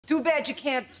Too bad you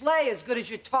can't play as good as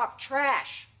you talk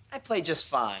trash. I play just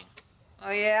fine. Oh,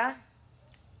 yeah?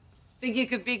 Think you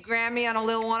could beat Grammy on a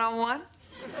little one-on-one?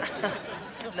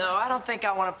 No, I don't think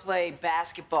I want to play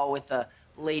basketball with a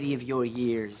lady of your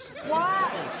years. Why?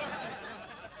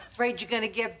 Afraid you're gonna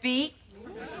get beat?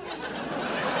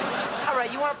 All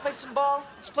right, you want to play some ball?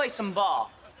 Let's play some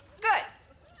ball. Good.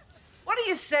 What do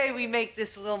you say we make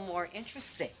this a little more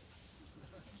interesting?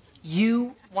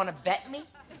 You want to bet me?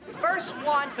 First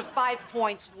 1 to 5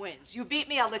 points wins. You beat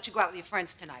me, I'll let you go out with your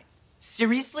friends tonight.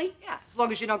 Seriously? Yeah, as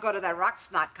long as you don't go to that rock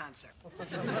snot concert.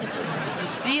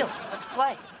 Deal. Let's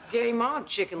play. Game on,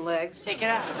 chicken legs. Take it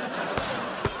out.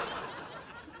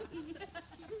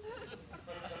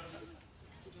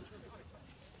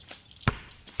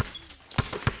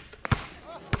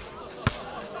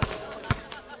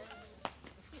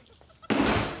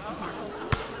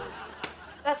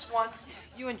 That's one.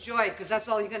 You enjoy it, because that's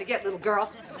all you're gonna get, little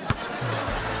girl.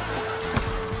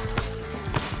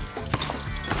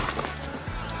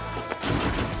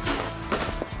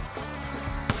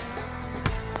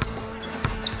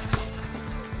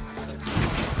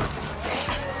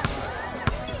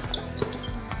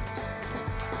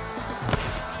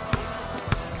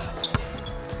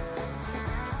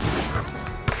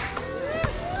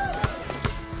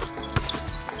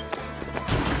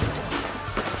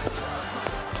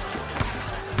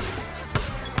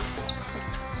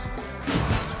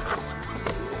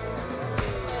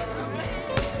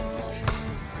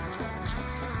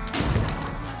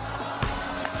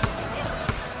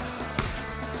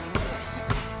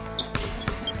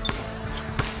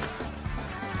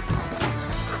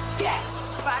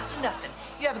 Yes, 5-0.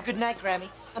 You have a good night, Grammy.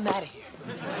 I'm out of here.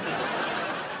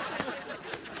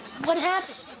 What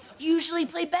happened? You usually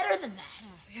play better than that.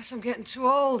 I guess I'm getting too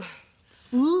old.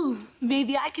 Ooh,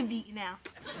 maybe I can beat you now.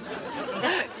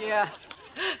 Yeah,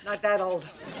 not that old.